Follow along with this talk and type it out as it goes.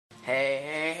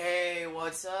Hey,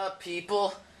 what's up,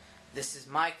 people? This is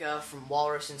Micah from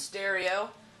Walrus in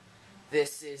Stereo.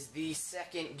 This is the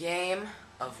second game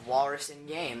of Walrus in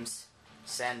Games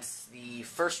since the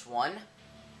first one,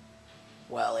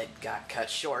 well, it got cut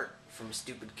short from a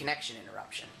stupid connection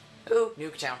interruption. Ooh,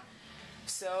 Nuketown.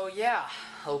 So, yeah,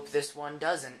 hope this one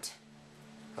doesn't.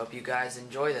 Hope you guys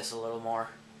enjoy this a little more.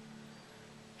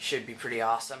 Should be pretty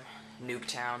awesome.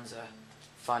 Nuketown's a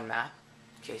fun map.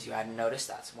 In case you hadn't noticed,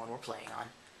 that's the one we're playing on.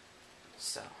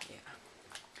 So, yeah.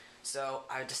 So,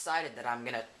 I decided that I'm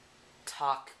gonna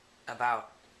talk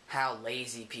about how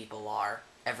lazy people are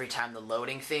every time the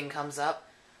loading thing comes up.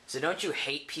 So don't you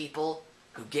hate people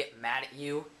who get mad at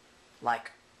you,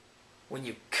 like, when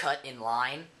you cut in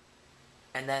line,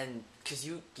 and then, because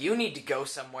you need to go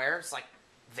somewhere, it's like,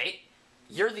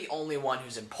 you're the only one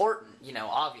who's important, you know,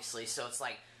 obviously, so it's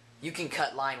like, you can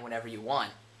cut line whenever you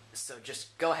want. So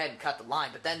just go ahead and cut the line.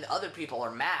 But then the other people are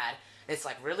mad. And it's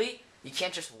like, really? You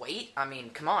can't just wait? I mean,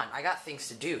 come on. I got things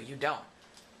to do. You don't.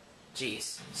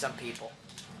 Jeez. Some people.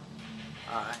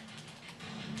 Alright.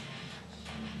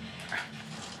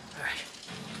 Alright.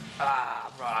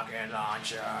 Ah, rocket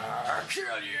launcher. Kill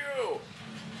you!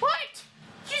 What?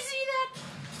 Did you see that?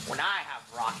 When I have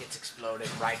rockets exploding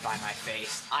right by my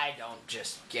face, I don't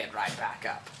just get right back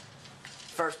up.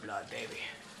 First blood, baby.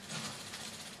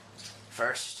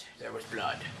 First, there was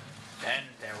blood. Then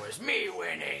there was me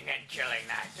winning and killing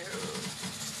that dude.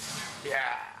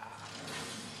 Yeah.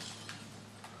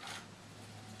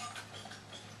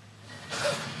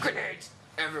 Grenades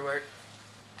everywhere.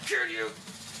 Kill you.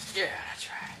 Yeah, that's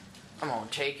right. I'm gonna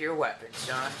take your weapons,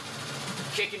 son.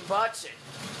 Kicking butts and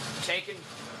taking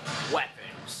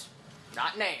weapons.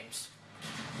 Not names.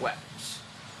 Weapons.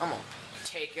 I'm gonna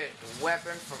take a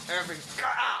weapon from every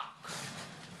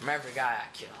guy I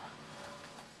kill.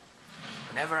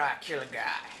 Whenever I kill a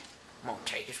guy, I'm gonna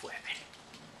take his weapon.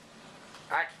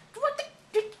 What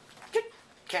the?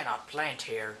 Cannot plant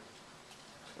here.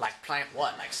 Like plant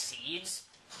what? Like seeds?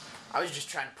 I was just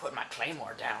trying to put my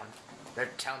claymore down. They're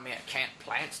telling me I can't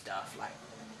plant stuff like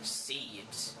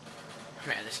seeds.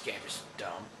 Man, this game is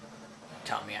dumb.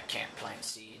 Telling me I can't plant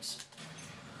seeds.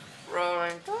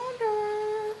 Rolling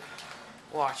thunder.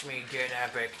 Watch me get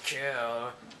epic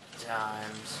kill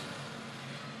times.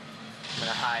 I'm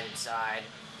gonna hide inside.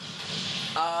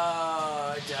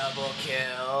 Oh, double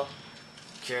kill.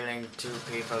 Killing 2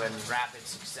 people in rapid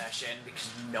succession because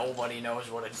nobody knows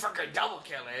what a freaking double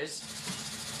kill is.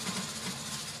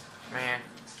 Man,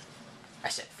 I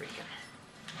said freaking.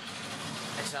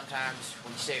 And sometimes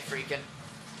when you say freaking,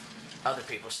 other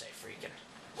people say freaking.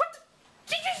 What the?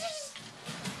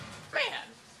 Man,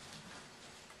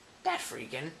 that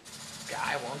freaking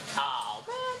guy won't. Oh,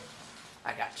 man.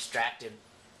 I got distracted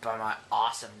by my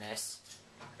awesomeness,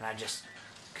 and I just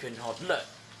couldn't hold. Look.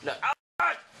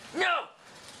 No!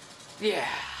 Yeah,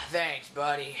 thanks,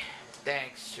 buddy.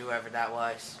 Thanks, whoever that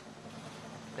was.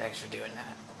 Thanks for doing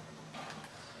that.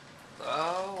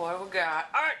 Oh, what do we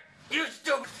got? Alright, you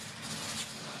stupid!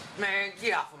 Man,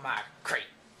 get off of my crate.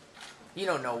 You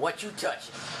don't know what you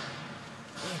touching.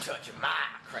 You touching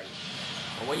my crate.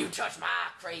 And when you touch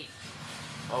my crate,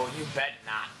 oh, you better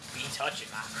not be touching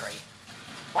my crate.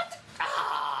 What the?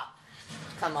 Ah!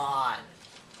 Come on.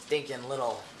 Stinking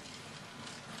little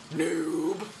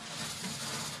noob.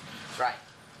 That's right.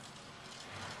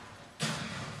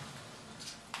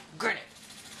 Grenade.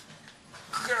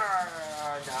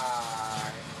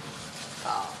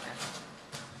 Oh, man.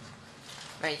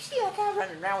 Man, you see that guy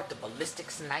running around with the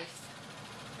ballistics knife?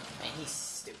 Man, he's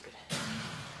stupid.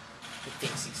 He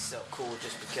thinks he's so cool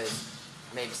just because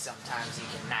maybe sometimes he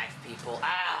can knife people.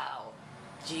 Ow!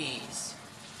 Jeez.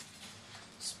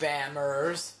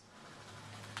 Spammers.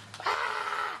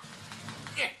 Ah!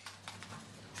 Yeah.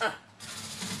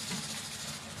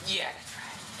 Yeah, that's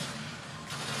right.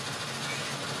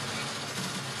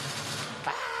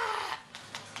 Ah!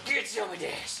 Get some of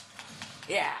this.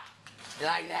 Yeah. You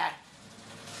like that?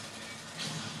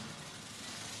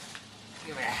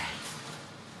 Give me that.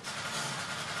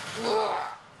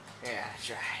 Yeah, that's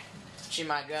right. See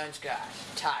my guns got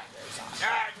tigers on.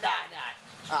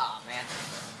 Oh, man.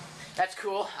 That's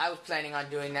cool. I was planning on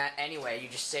doing that anyway. You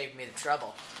just saved me the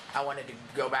trouble. I wanted to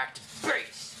go back to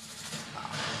base.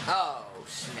 Oh,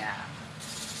 snap.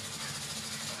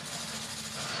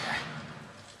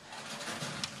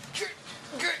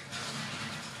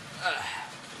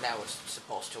 That was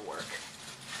supposed to work.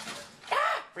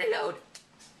 Ah! Reload!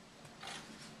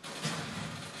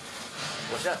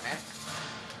 What's up, man?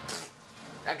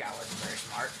 That guy wasn't very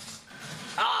smart.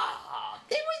 Ah!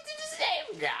 It was the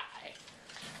same guy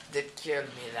that killed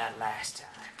me that last time.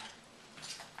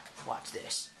 Watch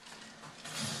this.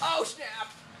 Oh, Oh,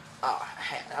 snap! Oh,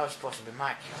 hey, that was supposed to be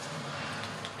my kill.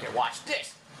 Okay, watch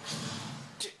this.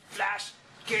 Flash,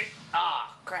 get it.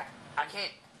 Ah, crap. I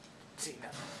can't see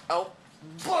nothing. Oh,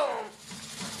 boom!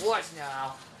 What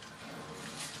now?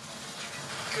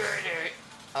 Get it.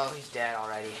 Oh, he's dead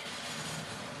already.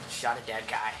 Shot a dead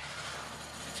guy.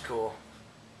 It's cool.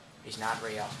 He's not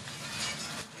real.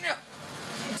 No.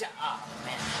 Oh,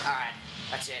 man. Alright,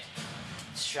 that's it.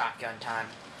 It's shotgun time.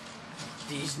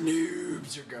 These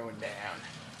noobs are going down.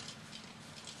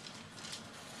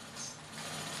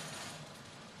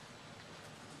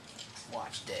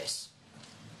 Watch this.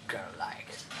 Gonna like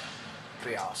it.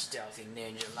 Be all stealthy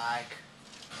ninja-like.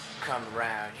 Come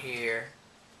around here.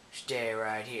 Stay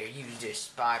right here. Use this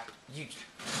spy. Use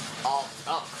all.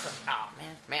 Oh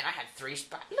man, man! I had 3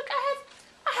 spy. Look, I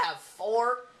have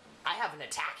 4. I have an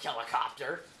attack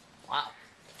helicopter. Wow,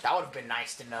 that would have been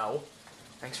nice to know.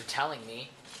 Thanks for telling me.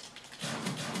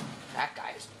 That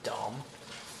guy is dumb.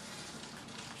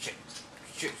 Just,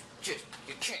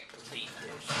 you can't believe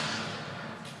this.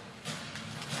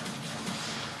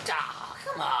 Ah,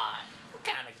 come on. What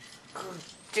kind of,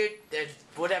 dude,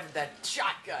 whatever that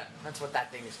shotgun. That's what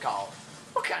that thing is called.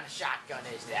 What kind of shotgun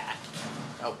is that?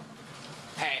 Oh,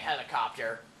 hey,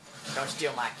 helicopter. Don't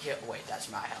steal my kill. Wait, that's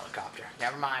my helicopter.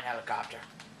 Never mind, helicopter.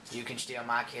 You can steal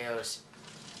my kills.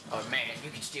 Oh man, you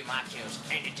can steal my kills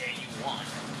any day you want.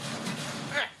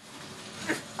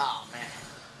 Oh man.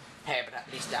 Hey, but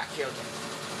at least I killed him.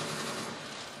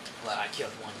 Well, I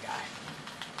killed one guy.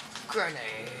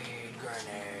 Grenade.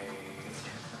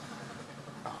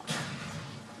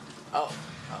 Oh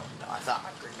no, I thought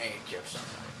my grenade killed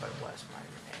somebody, but it was my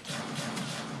grenade.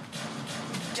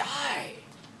 Die!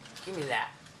 Give me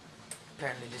that.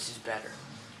 Apparently this is better.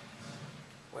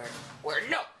 Where?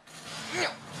 No!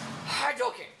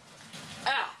 Hadouken!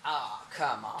 Ah,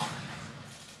 come on.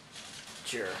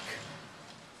 Jerk.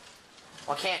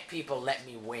 Why can't people let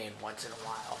me win once in a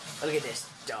while? Look at this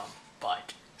dumb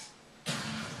butt.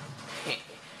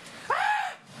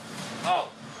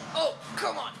 Oh,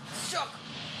 come on. Suck.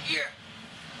 Here.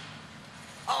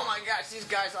 Oh my gosh, these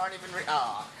guys aren't even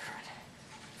oh, crap.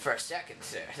 For a second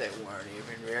there, they weren't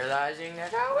even realizing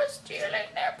that I was stealing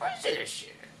their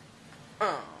position.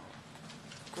 Oh.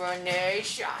 Grenade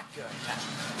shotgun.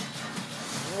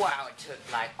 Wow, it took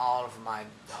like all of my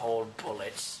whole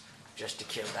bullets just to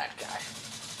kill that guy.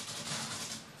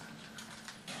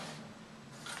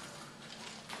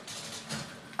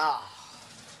 Ah.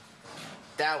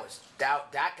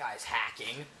 That guy's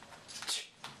hacking.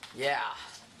 Yeah.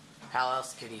 How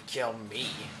else could he kill me?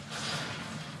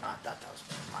 Oh, I thought that was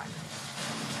mine.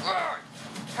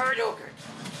 Hadouken!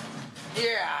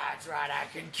 Yeah, that's right. I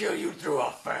can kill you through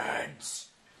a fence.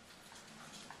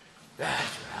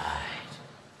 That's right.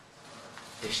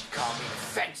 They should call me the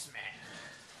Fence Man.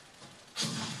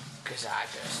 'Cause I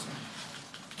just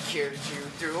killed you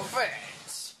through a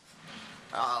fence.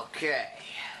 Okay.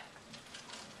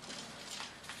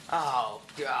 Oh,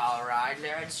 alright,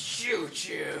 let's shoot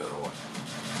you.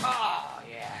 Oh,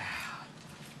 yeah.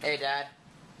 Hey, Dad.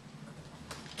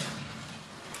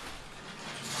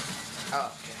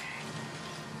 Okay.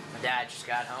 My dad just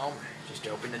got home, just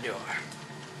opened the door.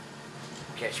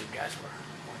 In case you guys were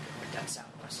wondering what that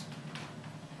sound was.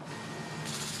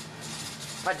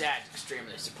 My dad's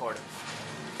extremely supportive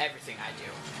of everything I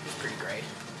do. He's pretty great.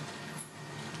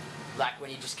 Like when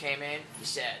he just came in, he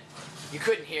said, you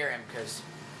couldn't hear him because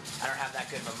I don't have that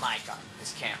good of a mic on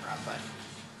this camera, but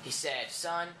he said,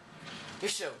 son, you're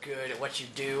so good at what you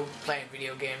do, playing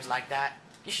video games like that.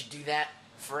 You should do that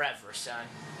forever, son.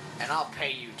 And I'll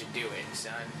pay you to do it,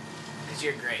 son. Because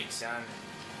you're great, son.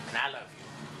 And I love you.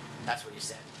 That's what he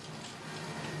said.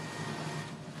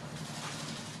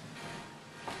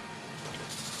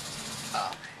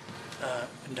 Oh.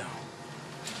 No.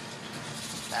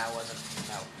 No,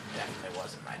 definitely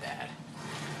wasn't my dad.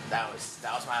 That was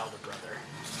my older brother.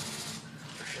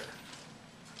 For sure.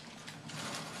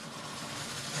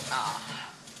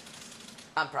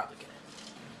 I'm probably gonna,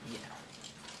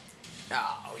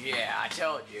 Oh, yeah, I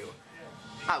told you.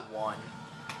 I won.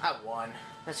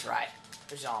 That's right.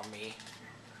 It was all me.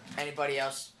 Anybody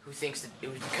else who thinks that it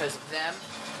was because of them,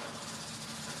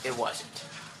 it wasn't.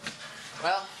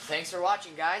 Well, thanks for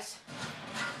watching, guys.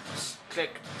 Just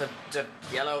click the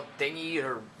yellow thingy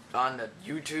or on the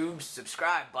YouTube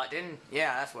subscribe button.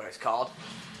 Yeah, that's what it's called.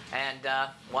 And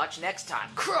watch next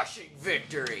time. Crushing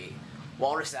victory.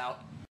 Walrus out.